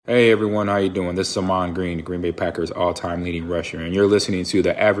Hey everyone, how you doing? This is Amon Green, the Green Bay Packers all-time leading rusher, and you're listening to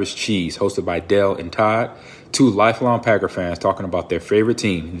The Average Cheese, hosted by Dell and Todd, two lifelong Packer fans talking about their favorite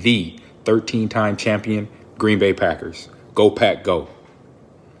team, the 13-time champion Green Bay Packers. Go Pack, go! What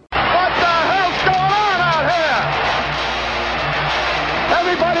the hell's going on out here?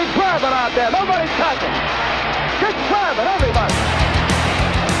 Everybody's grabbing out there. Nobody's touching. Just grabbing, everybody.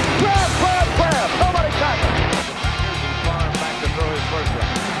 Grab. Nobody touching. Farm back to throw his first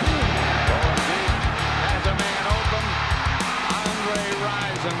one. Going deep. Has a man open. Andre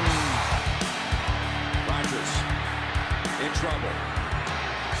Rison. Rodgers in trouble.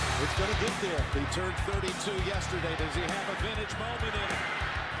 It's going to get there. He turned 32 yesterday. Does he have a vintage moment in it?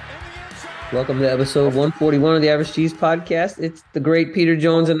 Welcome to episode 141 of the Average Cheese Podcast. It's the great Peter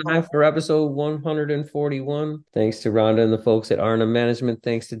Jones and I for episode 141. Thanks to Rhonda and the folks at Arnhem Management.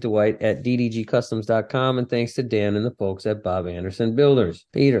 Thanks to Dwight at ddgcustoms.com. And thanks to Dan and the folks at Bob Anderson Builders.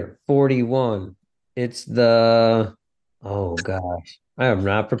 Peter, 41. It's the... Oh, gosh. I am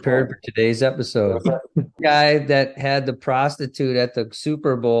not prepared for today's episode. Guy that had the prostitute at the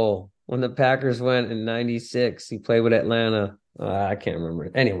Super Bowl when the Packers went in 96. He played with Atlanta. I can't remember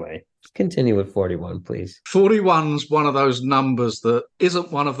it. Anyway. Continue with 41, please. 41's one of those numbers that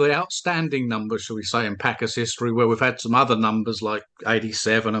isn't one of the outstanding numbers, shall we say, in Packers history, where we've had some other numbers like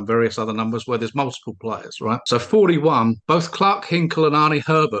 87 and various other numbers where there's multiple players, right? So 41, both Clark Hinkle and Arnie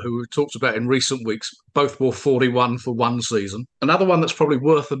Herber, who we've talked about in recent weeks, both wore 41 for one season. Another one that's probably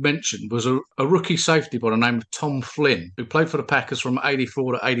worth a mention was a rookie safety by the name of Tom Flynn, who played for the Packers from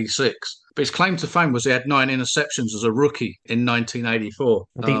 84 to 86. But his claim to fame was he had 9 interceptions as a rookie in 1984.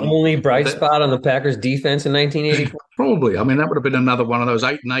 The only bright spot on the Packers defense in 1984? Probably. I mean, that would have been another one of those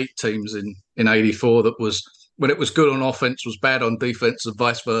 8-8 teams in 84 that was, when it was good on offense, was bad on defense and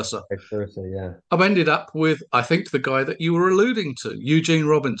vice versa. Vice versa, yeah. I've ended up with, I think, the guy that you were alluding to, Eugene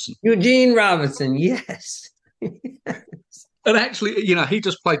Robinson. Eugene Robinson, yes. And actually, you know, he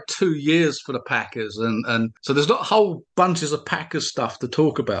just played 2 years for the Packers. And so there's not whole bunches of Packers stuff to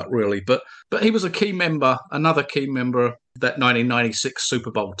talk about, really. But he was a key member, another key member of that 1996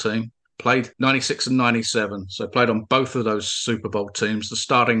 Super Bowl team. Played 96 and 97. So played on both of those Super Bowl teams, the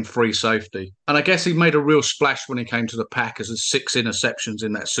starting free safety. And I guess he made a real splash when he came to the Packers as 6 interceptions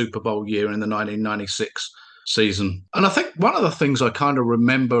in that Super Bowl year in the 1996 season. And I think one of the things I kind of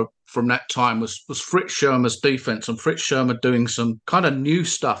remember from that time was Fritz Shermer's defense, and Fritz Shermer doing some kind of new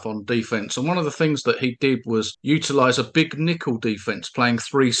stuff on defense. And one of the things that he did was utilize a big nickel defense, playing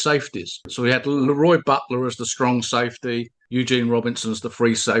 3 safeties. So he had Leroy Butler as the strong safety, Eugene Robinson as the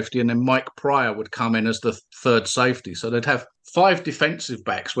free safety, and then Mike Pryor would come in as the third safety. So they'd have 5 defensive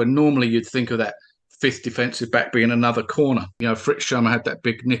backs, when normally you'd think of that 5th defensive back being another corner. You know, Fritz Shermer had that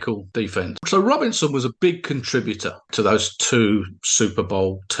big nickel defense. So Robinson was a big contributor to those 2 Super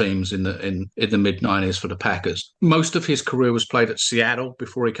Bowl teams in the mid-90s for the Packers. Most of his career was played at Seattle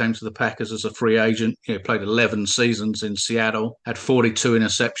before he came to the Packers as a free agent. He played 11 seasons in Seattle, had 42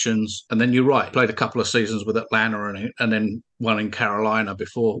 interceptions, and then you're right, played a couple of seasons with Atlanta and then one in Carolina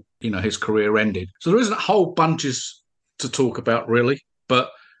before, you know, his career ended. So there isn't a whole bunches to talk about, really, but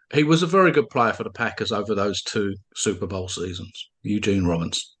he was a very good player for the Packers over those 2 Super Bowl seasons, Eugene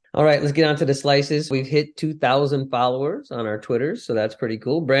Robinson. All right, let's get on to the slices. We've hit 2,000 followers on our Twitters, so that's pretty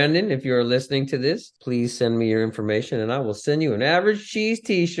cool. Brandon, if you're listening to this, please send me your information, and I will send you an Average Cheese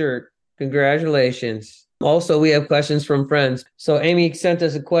t-shirt. Congratulations. Also, we have questions from friends. So Amy sent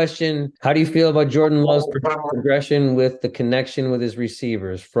us a question. How do you feel about Jordan Love's progression with the connection with his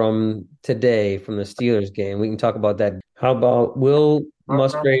receivers from today, from the Steelers game? We can talk about that. How about will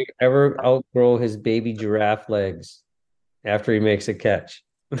Musgrave ever outgrow his baby giraffe legs after he makes a catch?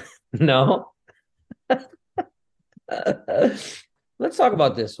 No? Let's talk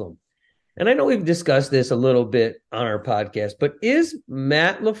about this one. And I know we've discussed this a little bit on our podcast, but is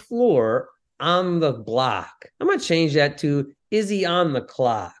Matt LaFleur on the block? I'm going to change that to, is he on the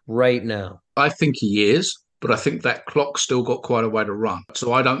clock right now? I think he is, but I think that clock's still got quite a way to run.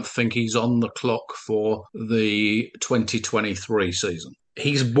 So I don't think he's on the clock for the 2023 season.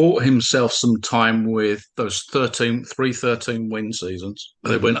 He's bought himself some time with those 13 win seasons.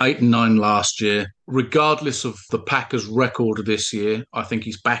 They went 8-9 last year. Regardless of the Packers' record this year, I think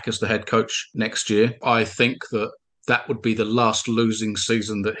he's back as the head coach next year. I think that would be the last losing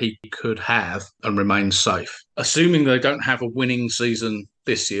season that he could have and remain safe. Assuming they don't have a winning season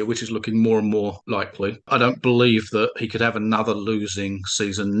this year, which is looking more and more likely, I don't believe that he could have another losing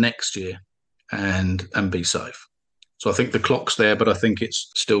season next year and be safe. So I think the clock's there, but I think it's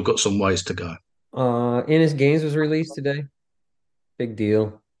still got some ways to go. Ennis Gaines was released today. Big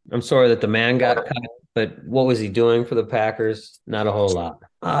deal. I'm sorry that the man got cut, but what was he doing for the Packers? Not a whole lot.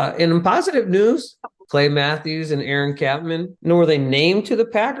 In positive news, Clay Matthews and Aaron Kaplan, were they named to the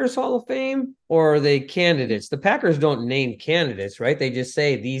Packers Hall of Fame or are they candidates? The Packers don't name candidates, right? They just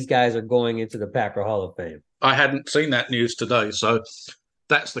say these guys are going into the Packer Hall of Fame. I hadn't seen that news today, so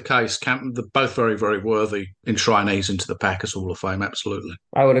that's the case. They're both very, very worthy enshrinees into the Packers Hall of Fame. Absolutely.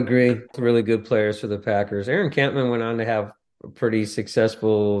 I would agree. Really good players for the Packers. Aaron Kaplan went on to have a pretty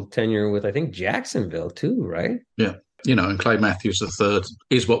successful tenure with, I think, Jacksonville too, right? Yeah. And Clay Matthews III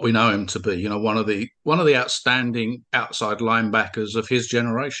is what we know him to be. One of the outstanding outside linebackers of his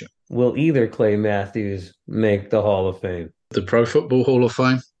generation. Will either Clay Matthews make the Hall of Fame? The Pro Football Hall of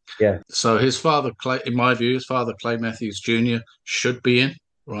Fame? Yeah. So his father, in my view, Clay Matthews Jr. should be in,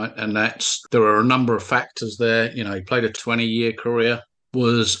 right? And there are a number of factors there. He played a 20-year career,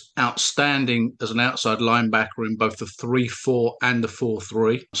 was outstanding as an outside linebacker in both the 3-4 and the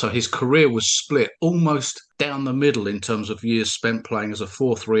 4-3. So his career was split almost down the middle in terms of years spent playing as a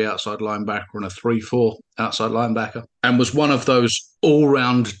 4-3 outside linebacker and a 3-4 outside linebacker, and was one of those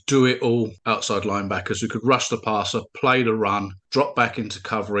all-round do-it-all outside linebackers who could rush the passer, play the run, drop back into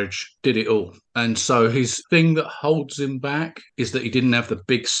coverage, did it all. And so his thing that holds him back is that he didn't have the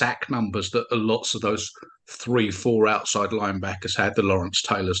big sack numbers that lots of those 3-4 outside linebackers had, the Lawrence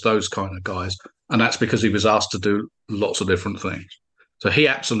Taylors, those kind of guys. And that's because he was asked to do lots of different things. So he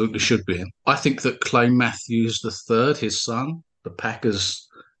absolutely should be in. I think that Clay Matthews III, his son, the Packers'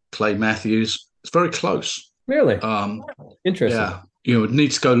 Clay Matthews, is very close. Really? Interesting. Yeah. You would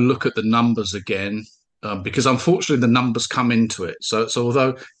need to go look at the numbers again. Because unfortunately the numbers come into it. So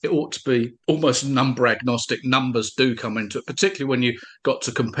although it ought to be almost number agnostic, numbers do come into it, particularly when you got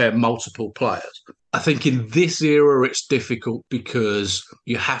to compare multiple players. I think in this era it's difficult because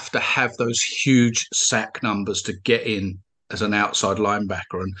you have to have those huge sack numbers to get in as an outside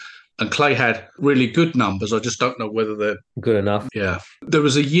linebacker. And Clay had really good numbers. I just don't know whether they're good enough. Yeah. There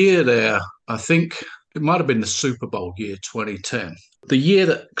was a year there, I think it might have been the Super Bowl year 2010. The year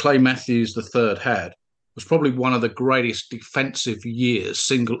that Clay Matthews III had was probably one of the greatest defensive years,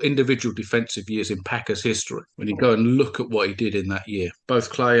 single individual defensive years in Packers history. When you go and look at what he did in that year, both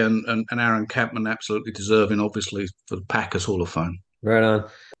Clay and Aaron Kaplan absolutely deserving, obviously, for the Packers Hall of Fame. Right on.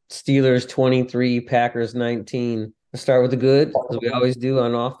 Steelers 23, Packers 19. Let's start with the good, as we always do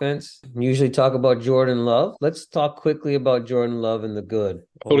on offense. We usually talk about Jordan Love. Let's talk quickly about Jordan Love and the good.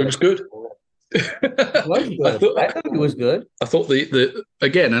 Oh, it was good. I thought it was good. I thought the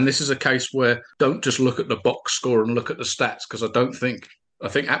again, and this is a case where don't just look at the box score and look at the stats, because I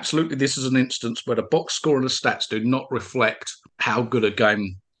think absolutely this is an instance where the box score and the stats do not reflect how good a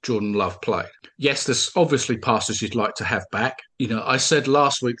game Jordan Love played. Yes, there's obviously passes you'd like to have back. I said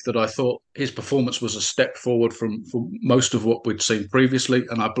last week that I thought his performance was a step forward from most of what we'd seen previously,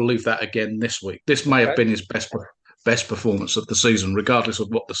 and I believe that again this week. This may have been his best performance of the season, regardless of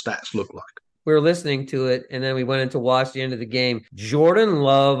what the stats look like. We were listening to it, and then we went in to watch the end of the game. Jordan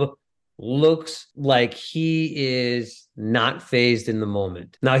Love looks like he is not phased in the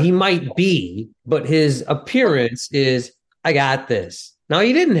moment. Now, he might be, but his appearance is, I got this. Now,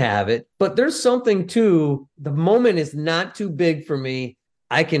 he didn't have it, but there's something to the moment is not too big for me.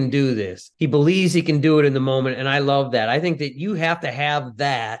 I can do this. He believes he can do it in the moment, and I love that. I think that you have to have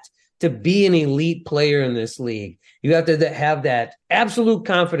that to be an elite player in this league. You have to have that absolute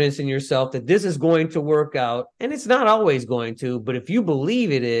confidence in yourself that this is going to work out. And it's not always going to, but if you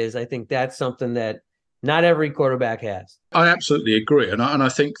believe it is, I think that's something that not every quarterback has. I absolutely agree. And I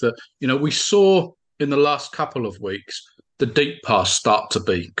think that, we saw in the last couple of weeks, the deep pass start to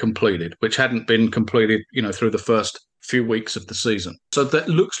be completed, which hadn't been completed, through the first few weeks of the season. So that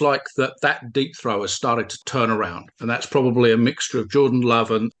looks like that deep throw has started to turn around. And that's probably a mixture of Jordan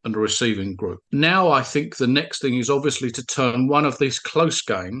Love and the receiving group. Now I think the next thing is obviously to turn one of these close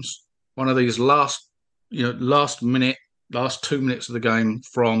games, one of these last 2 minutes of the game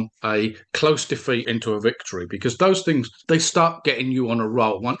from a close defeat into a victory, because those things, they start getting you on a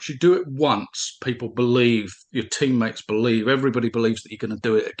roll. Once you do it once, people believe, your teammates believe, everybody believes that you're going to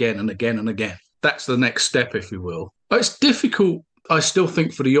do it again and again and again. That's the next step, if you will. It's difficult, I still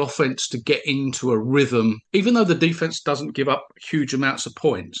think, for the offense to get into a rhythm. Even though the defense doesn't give up huge amounts of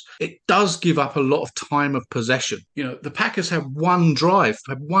points, it does give up a lot of time of possession. The Packers had one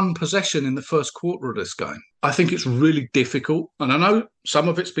possession in the first quarter of this game. I think it's really difficult. And I know some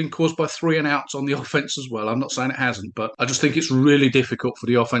of it's been caused by 3 and outs on the offense as well. I'm not saying it hasn't, but I just think it's really difficult for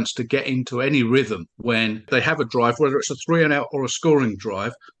the offense to get into any rhythm when they have a drive, whether it's a 3 and out or a scoring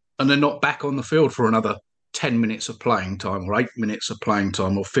drive, and they're not back on the field for another 10 minutes of playing time or 8 minutes of playing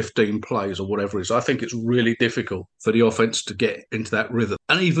time or 15 plays or whatever it is. I think it's really difficult for the offense to get into that rhythm.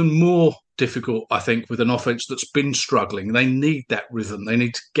 And even more difficult, I think, with an offense that's been struggling. They need that rhythm. They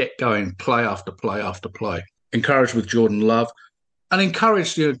need to get going play after play after play. Encouraged with Jordan Love. And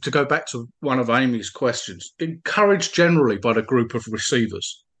encouraged, to go back to one of Amy's questions, encouraged generally by the group of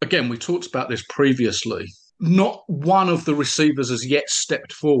receivers. Again, we talked about this previously. Not one of the receivers has yet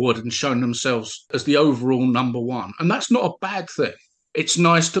stepped forward and shown themselves as the overall number one. And that's not a bad thing. It's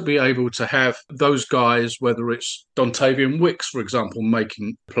nice to be able to have those guys, whether it's Dontavian Wicks, for example,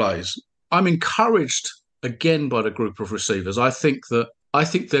 making plays. I'm encouraged again by the group of receivers. I think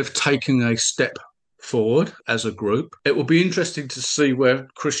they've taken a step forward as a group. It will be interesting to see where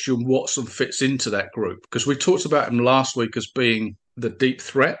Christian Watson fits into that group, because we talked about him last week as being the deep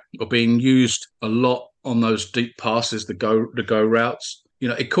threat or being used a lot on those deep passes, the go routes.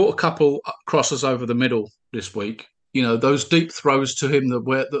 It caught a couple crosses over the middle this week. Those deep throws to him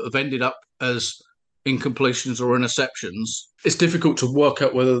that have ended up as incompletions or interceptions. It's difficult to work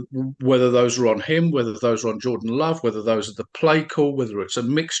out whether those are on him, whether those are on Jordan Love, whether those are the play call, whether it's a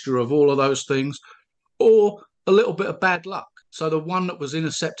mixture of all of those things, or a little bit of bad luck. So the one that was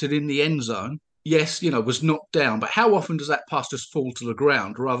intercepted in the end zone, yes, was knocked down. But how often does that pass just fall to the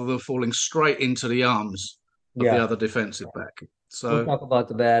ground rather than falling straight into the arms of the other defensive back? So we'll talk about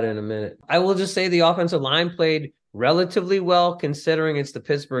the bad in a minute. I will just say the offensive line played relatively well, considering it's the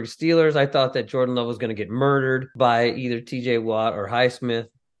Pittsburgh Steelers. I thought that Jordan Love was going to get murdered by either TJ Watt or Highsmith.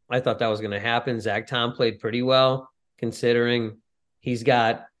 I thought that was going to happen. Zach Tom played pretty well, considering he's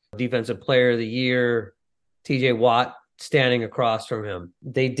got Defensive Player of the Year, TJ Watt standing across from him.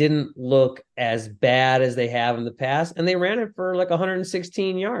 They didn't look as bad as they have in the past, and they ran it for like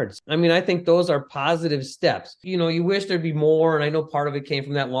 116 yards. I mean, I think those are positive steps. You wish there'd be more, and I know part of it came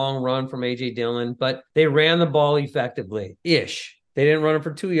from that long run from A.J. Dillon, but they ran the ball effectively-ish. They didn't run it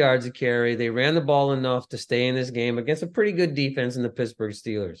for 2 yards a carry. They ran the ball enough to stay in this game against a pretty good defense in the Pittsburgh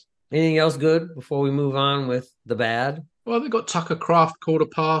Steelers. Anything else good before we move on with the bad? Well, they got Tucker Kraft caught a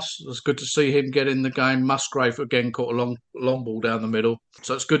pass. It's good to see him get in the game. Musgrave again caught a long ball down the middle.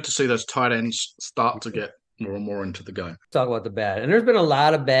 So it's good to see those tight ends start to get more and more into the game. Talk about the bad. And there's been a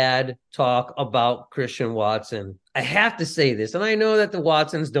lot of bad talk about Christian Watson. I have to say this, and I know that the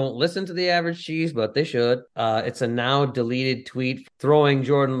Watsons don't listen to the Average Cheese, but they should. It's a now deleted tweet throwing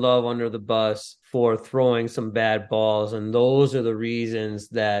Jordan Love under the bus for throwing some bad balls. And those are the reasons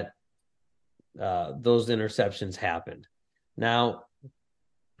that those interceptions happened. Now,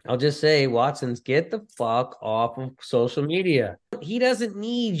 I'll just say, Watson's, get the fuck off of social media. He doesn't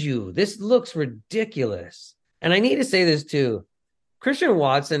need you. This looks ridiculous. And I need to say this too. Christian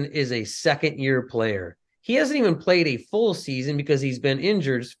Watson is a second-year player. He hasn't even played a full season because he's been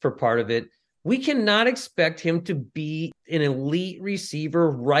injured for part of it. We cannot expect him to be an elite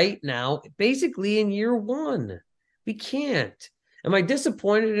receiver right now, basically in year one. We can't. Am I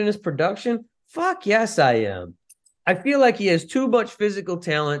disappointed in his production? Fuck yes, I am. I feel like he has too much physical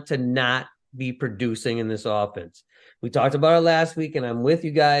talent to not be producing in this offense. We talked about it last week, and I'm with you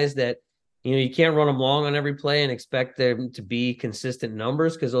guys that, you can't run them long on every play and expect them to be consistent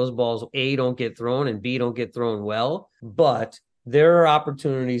numbers, because those balls, A, don't get thrown, and B, don't get thrown well. But there are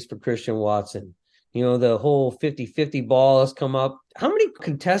opportunities for Christian Watson. The whole 50-50 ball has come up. How many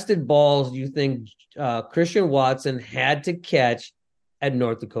contested balls do you think Christian Watson had to catch at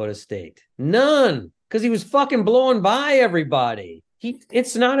North Dakota State? None, because he was fucking blowing by everybody.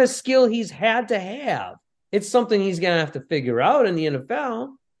 It's not a skill he's had to have. It's something he's going to have to figure out in the NFL,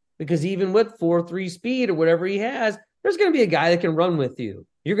 because even with 4.3 speed or whatever he has, there's going to be a guy that can run with you.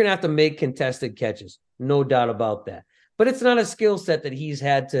 You're going to have to make contested catches. No doubt about that. But it's not a skill set that he's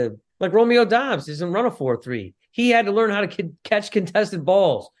had to, like Romeo Dobbs doesn't run a 4.3. He had to learn how to catch contested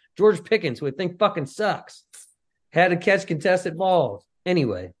balls. George Pickens, who I think fucking sucks, had to catch contested balls.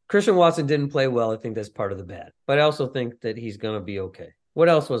 Anyway, Christian Watson didn't play well. I think that's part of the bad. But I also think that he's going to be okay. What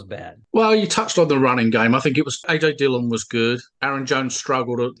else was bad? Well, you touched on the running game. I think it was A.J. Dillon was good. Aaron Jones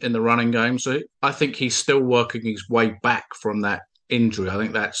struggled in the running game. So I think he's still working his way back from that injury. I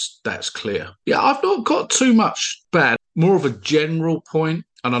think that's clear. Yeah, I've not got too much bad. More of a general point.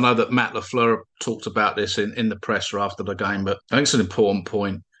 And I know that Matt LaFleur talked about this in the presser after the game, but I think it's an important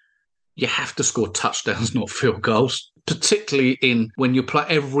point. You have to score touchdowns, not field goals, particularly when you play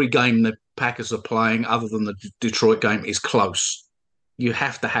every game the Packers are playing, other than the Detroit game, is close. You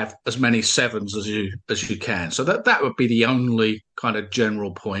have to have as many sevens as you can. So that would be the only kind of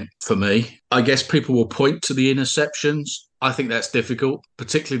general point for me. I guess people will point to the interceptions. I think that's difficult,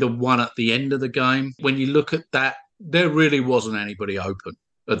 particularly the one at the end of the game. When you look at that, there really wasn't anybody open.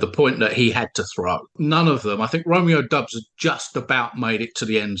 at the point that he had to throw. None of them. I think Romeo Dubs had just about made it to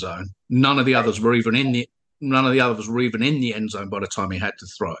the end zone. None of the others were even in the end zone by the time he had to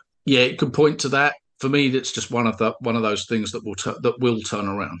throw. Yeah, it could point to that. For me, it's just one of those things that will turn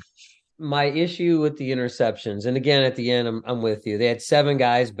around. My issue with the interceptions, and again at the end, I'm with you. They had 7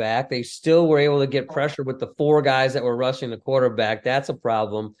 guys back. They still were able to get pressure with the 4 guys that were rushing the quarterback. That's a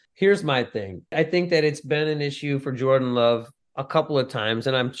problem. Here's my thing. I think that it's been an issue for Jordan Love a couple of times,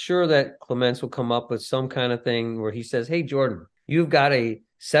 and I'm sure that Clements will come up with some kind of thing where he says, "Hey, Jordan, you've got a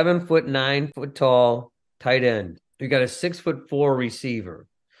 7', 9 tall tight end. You got a 6'4" receiver."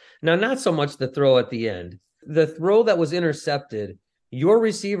 Now, not so much the throw at the end. The throw that was intercepted, your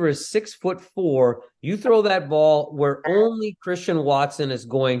receiver is 6'4". You throw that ball where only Christian Watson is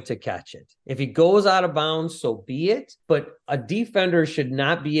going to catch it. If he goes out of bounds, so be it. But a defender should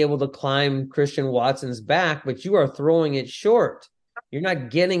not be able to climb Christian Watson's back, but you are throwing it short. You're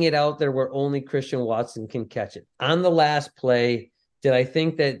not getting it out there where only Christian Watson can catch it. On the last play, did I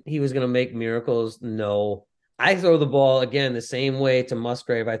think that he was going to make miracles? No. I throw the ball, again, the same way to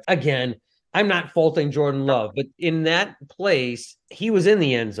Musgrave. I'm not faulting Jordan Love, but in that place, he was in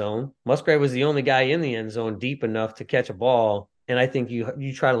the end zone. Musgrave was the only guy in the end zone deep enough to catch a ball, and I think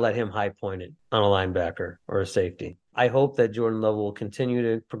you try to let him high point it on a linebacker or a safety. I hope that Jordan Love will continue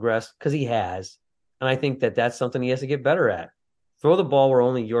to progress because he has, and I think that that's something he has to get better at. Throw the ball where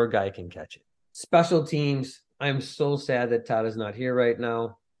only your guy can catch it. Special teams, I'm so sad that Todd is not here right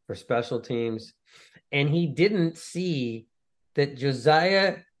now for special teams. And he didn't see that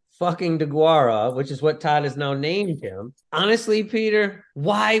Josiah fucking DeGuara, which is what Todd has now named him. Honestly, Peter,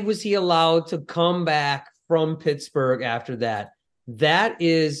 why was he allowed to come back from Pittsburgh after that? That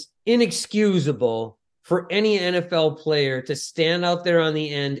is inexcusable for any NFL player to stand out there on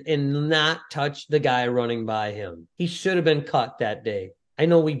the end and not touch the guy running by him. He should have been cut that day. I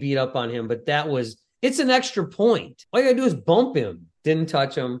know we beat up on him, but it's an extra point. All you gotta do is bump him. Didn't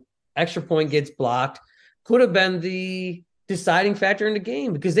touch him. Extra point gets blocked. Could have been the deciding factor in the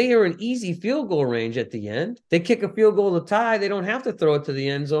game because they are in easy field goal range at the end. They kick a field goal to tie. They don't have to throw it to the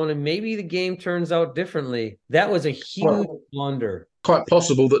end zone, and maybe the game turns out differently. That was a huge blunder. Quite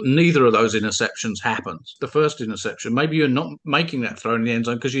possible that neither of those interceptions happens. The first interception, maybe you're not making that throw in the end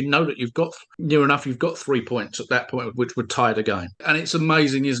zone because you know that you've got 3 points at that point, which would tie the game. And it's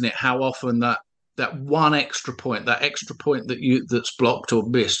amazing, isn't it, how often that one extra point, that's blocked or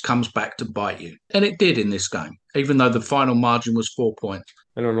missed comes back to bite you. And it did in this game, even though the final margin was 4 points.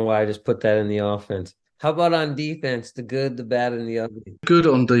 I don't know why I just put that in the offense. How about on defense, the good, the bad, and the ugly? Good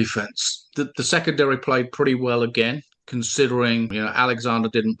on defense. The secondary played pretty well again, considering Alexander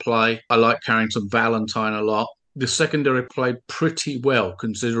didn't play. I like Carrington Valentine a lot. The secondary played pretty well,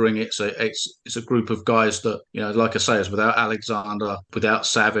 considering it's a group of guys that, like I say, is without Alexander, without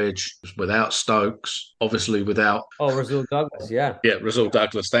Savage, without Stokes, obviously without... Oh, Rasul Douglas, yeah. Yeah, Rasul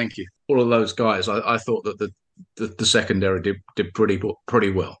Douglas, thank you. All of those guys, I thought that the secondary did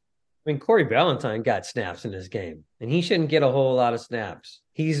pretty well. I mean, Corey Valentine got snaps in this game, and he shouldn't get a whole lot of snaps.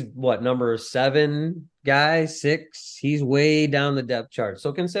 He's number 7 guy, 6. He's way down the depth chart.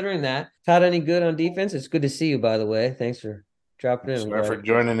 So considering that, Todd, any good on defense? It's good to see you, by the way. Thanks for dropping in. Sorry for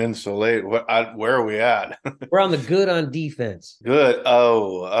joining in so late. Where are we at? We're on the good on defense. Good.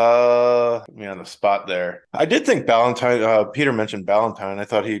 Put me on the spot there. I did think Valentine, Peter mentioned Valentine. I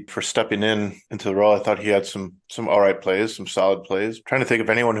thought for stepping into the role, I thought he had some all right plays, some solid plays. I'm trying to think of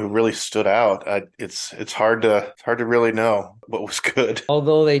anyone who really stood out. It's hard to really know what was good.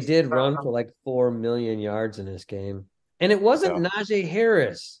 Although they did run for 4 million yards in this game. And it wasn't Najee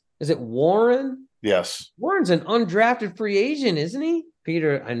Harris. Is it Warren? Yes. Warren's an undrafted free agent, isn't he?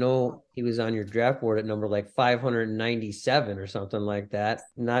 Peter, I know he was on your draft board at number 597 or something like that.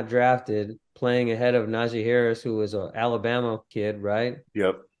 Not drafted, playing ahead of Najee Harris, who was an Alabama kid, right?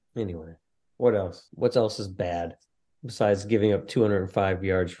 Yep. Anyway, what else? What else is bad besides giving up 205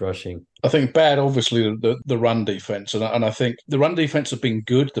 yards rushing? I think bad, obviously, the run defense. And I think the run defense has been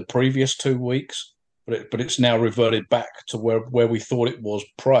good the previous 2 weeks, but it's now reverted back to where we thought it was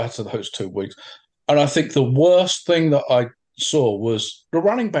prior to those 2 weeks. And I think the worst thing that I saw was the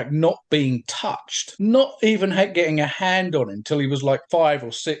running back not being touched, not even getting a hand on him until he was 5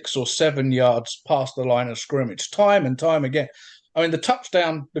 or 6 or 7 yards past the line of scrimmage, time and time again. I mean, the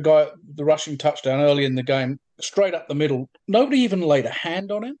touchdown, the rushing touchdown early in the game, straight up the middle, nobody even laid a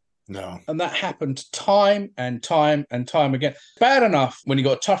hand on him. No. And that happened time and time and time again. Bad enough when you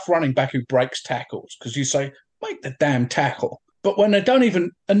got a tough running back who breaks tackles because you say, make the damn tackle. But when they don't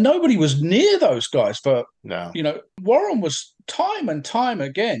even, and nobody was near those guys for, No. Warren was time and time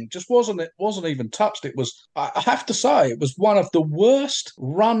again, just wasn't even touched. It was, I have to say, it was one of the worst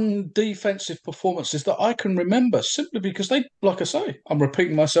run defensive performances that I can remember, simply because they, like I say, I'm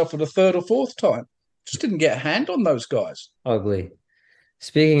repeating myself for the third or fourth time, just didn't get a hand on those guys. Ugly.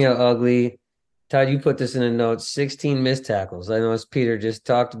 Speaking of ugly, Todd, you put this in the notes, 16 missed tackles. I know as Peter just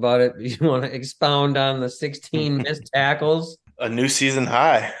talked about it. You want to expound on the 16 missed tackles? A new season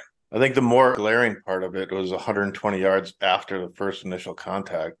high. I think the more glaring part of it was 120 yards after the first initial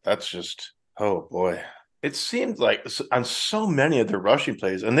contact. That's just, oh boy. It seemed like on so many of their rushing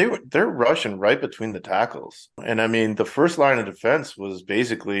plays, and they're rushing right between the tackles. And I mean, the first line of defense was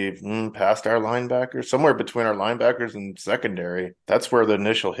basically past our linebackers, somewhere between our linebackers and secondary. That's where the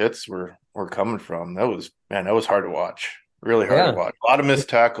initial hits were coming from. That was hard to watch. Really hard to watch. A lot of missed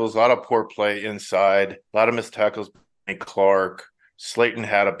tackles, a lot of poor play inside, a lot of missed tackles by Clark. Slayton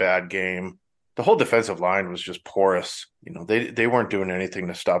had a bad game. The whole defensive line was just porous. They weren't doing anything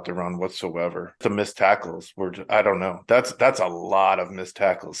to stop the run whatsoever. The missed tackles were, I don't know. That's a lot of missed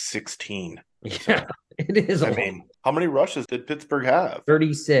tackles, 16. Yeah, so, it is. I mean, how many rushes did Pittsburgh have?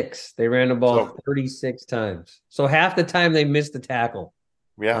 36. They ran the ball 36 times. So half the time they missed the tackle.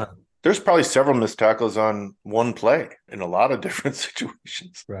 Yeah. There's probably several missed tackles on one play in a lot of different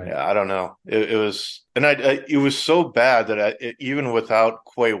situations. Right. Yeah, I don't know. It was, and it was so bad that even without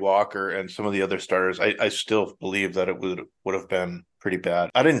Quay Walker and some of the other starters, I still believe that it would have been pretty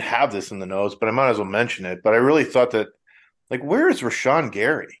bad. I didn't have this in the notes, but I might as well mention it. But I really thought that, like, where is Rashawn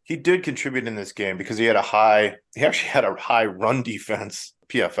Gary? He did contribute in this game because he actually had a high run defense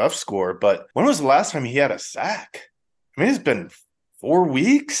PFF score. But when was the last time he had a sack? I mean, it's been 4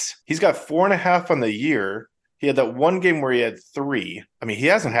 weeks. He's got 4.5 on the year. He had that one game where he had 3. I mean, he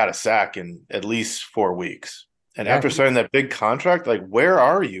hasn't had a sack in at least 4 weeks. And after signing that big contract, like, where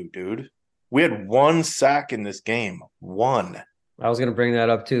are you, dude? We had 1 sack in this game. 1. I was going to bring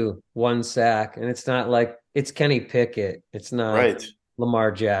that up too. 1 sack. And it's not like it's Kenny Pickett. It's not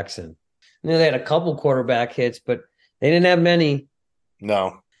Lamar Jackson. They had a couple quarterback hits, but they didn't have many.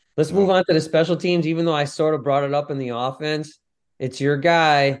 No. Let's move on to the special teams, even though I sort of brought it up in the offense. It's your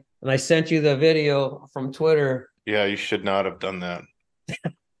guy, and I sent you the video from Twitter. Yeah, you should not have done that.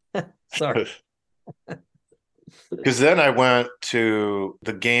 Sorry. Because then I went to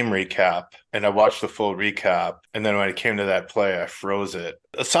the game recap, and I watched the full recap, and then when it came to that play, I froze it.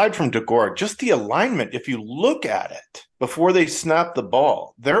 Aside from DeGora, just the alignment, if you look at it, before they snap the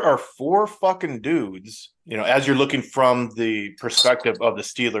ball, there are 4 fucking dudes, as you're looking from the perspective of the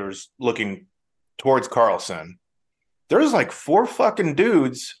Steelers looking towards Carlson. There's like 4 fucking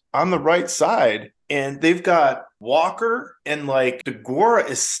dudes on the right side, and they've got Walker and like DeGora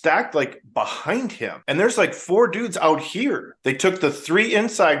is stacked like behind him. And there's like 4 dudes out here. They took the 3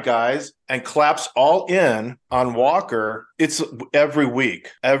 inside guys and claps all in on Walker. It's every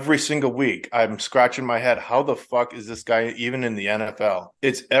week, every single week. I'm scratching my head. How the fuck is this guy even in the NFL?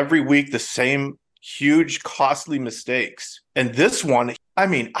 It's every week the same huge, costly mistakes. And this one, I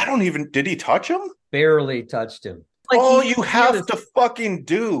mean, did he touch him? Barely touched him. All you have to fucking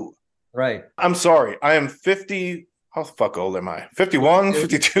do. Right. I'm sorry. I am 50. How the fuck old am I? 51,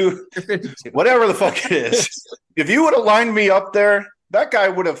 52, whatever the fuck it is. If you would have lined me up there, that guy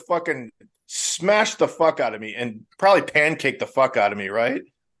would have fucking smashed the fuck out of me and probably pancaked the fuck out of me, right?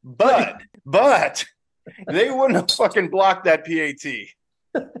 But they wouldn't have fucking blocked that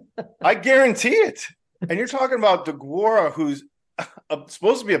PAT. I guarantee it. And you're talking about DeGora, who's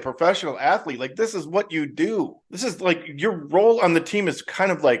supposed to be a professional athlete. Like, this is what you do. This is like your role on the team is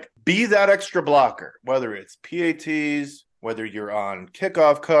kind of like be that extra blocker, whether it's PATs, whether you're on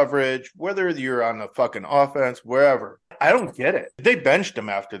kickoff coverage, whether you're on the fucking offense, wherever. I don't get it. They benched him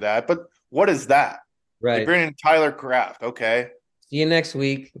after that, but what is that? Right. They bring in Tyler Kraft. Okay. See you next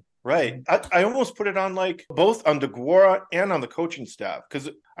week. Right. I almost put it on like both on DeGora and on the coaching staff, because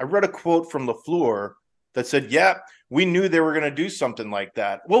I read a quote from LaFleur that said, yeah, we knew they were going to do something like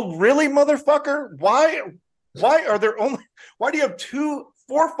that. Well, really, motherfucker? Why do you have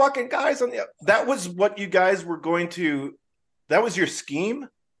 4 fucking guys on that was what you guys were going to, that was your scheme?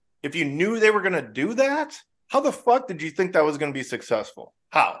 If you knew they were going to do that, how the fuck did you think that was going to be successful?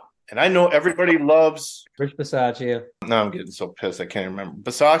 How? And I know everybody loves Rich Bisaccia. No, I'm getting so pissed. I can't remember.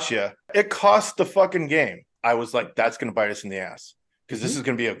 Bisaccia. It cost the fucking game. I was like, that's going to bite us in the ass, because this is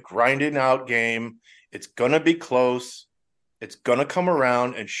going to be a grinding out game. It's going to be close. It's going to come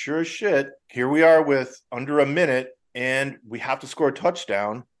around. And sure as shit, here we are with under a minute, and we have to score a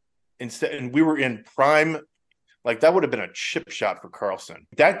touchdown instead. And we were in prime. Like, that would have been a chip shot for Carlson.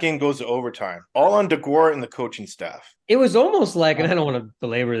 That game goes to overtime, all on DeGuara and the coaching staff. It was almost like, and I don't want to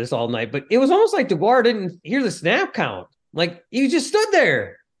belabor this all night, but it was almost like DeGuara didn't hear the snap count. Like, he just stood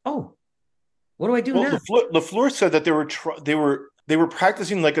there. Oh, what do I do now? LaFleur said that they were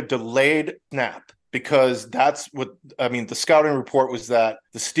practicing like a delayed snap, because that's what, I mean, the scouting report was that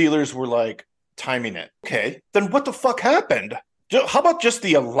the Steelers were like timing it. Okay, then what the fuck happened? How about just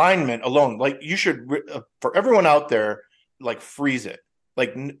the alignment alone? Like, you should, for everyone out there, like, freeze it.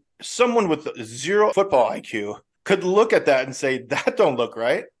 Like, someone with zero football IQ could look at that and say, that don't look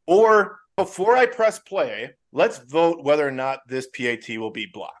right. Or, before I press play, let's vote whether or not this PAT will be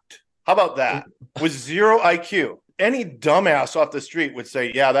blocked. How about that? With zero IQ. Any dumbass off the street would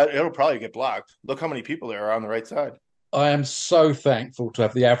say, yeah, that it'll probably get blocked. Look how many people there are on the right side. I am so thankful to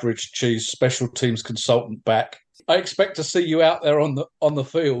have the Average Cheese special teams consultant back. I expect to see you out there on the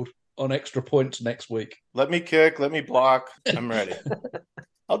field on extra points next week. Let me kick, let me block. I'm ready.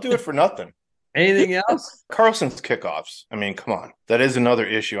 I'll do it for nothing. Anything else? Carlson's kickoffs. I mean, come on. That is another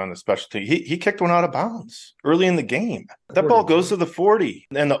issue on the special team. He kicked one out of bounds early in the game. That ball goes to the 40.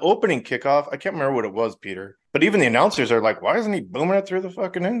 And the opening kickoff, I can't remember what it was, Peter. But even the announcers are like, why isn't he booming it through the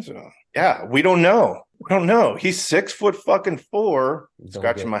fucking end zone? Yeah, we don't know. We don't know. He's 6'4".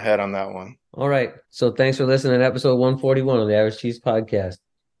 Scratching my head on that one. All right. So thanks for listening to episode 141 of the Average Cheese Podcast.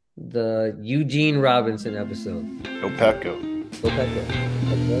 The Eugene Robinson episode. Go Pack Go. Go Pack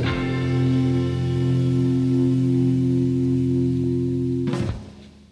Go.